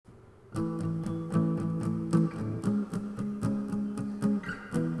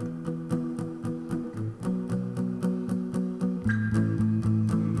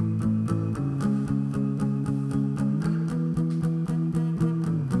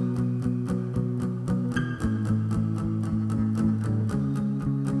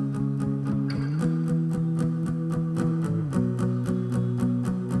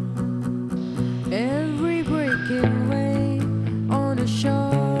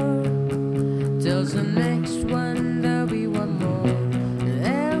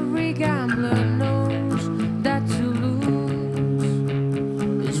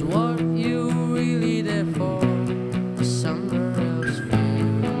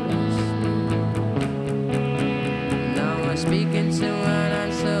speaking to an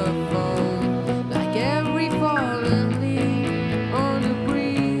answer phone, like every fallen leaf on the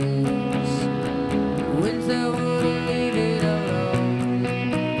breeze. Winter wouldn't leave it alone,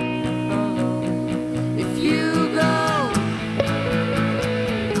 alone.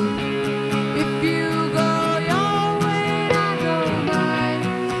 If you go your way, I go mine.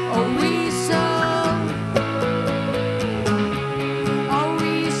 Are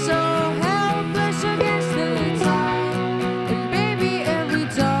we so helpless against the tide? And baby, every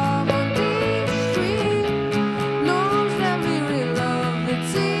dog on this street knows that we really love the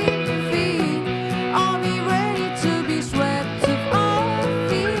TV. Are we ready to be swept off our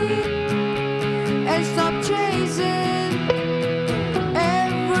feet and stop chasing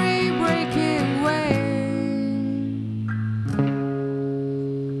every breaking wave?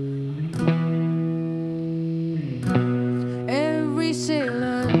 Every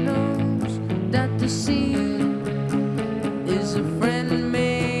sailor knows that the sea is a friend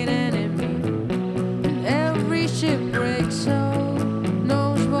made enemy, and every shipwrecked soul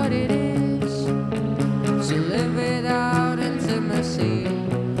knows what it is to live without intimacy.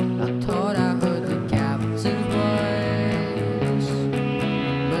 I thought I heard the captain's voice,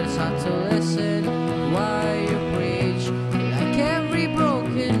 but it's hard to listen while you preach, like every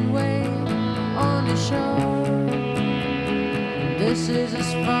broken wave on the shore. This is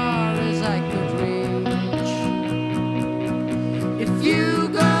as far as I could reach. If you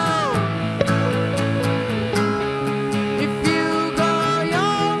go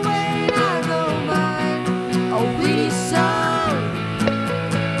your way, I go mine.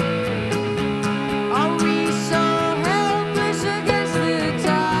 Are we so helpless against the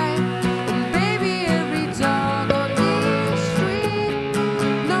tide? And baby, every dog on this street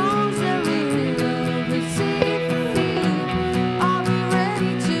knows that we love the sea. Are we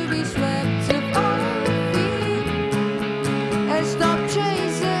ready to be swept off our feet and stop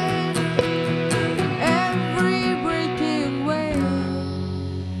chasing every breaking wave?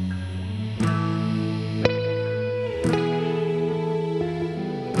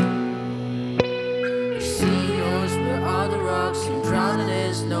 The sea knows where all the rocks and drowning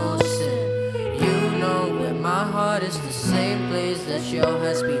is no sin. You know where my heart is the same place that yours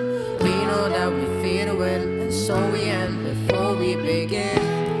has been. We know that we feel the wind, and so we end before we begin.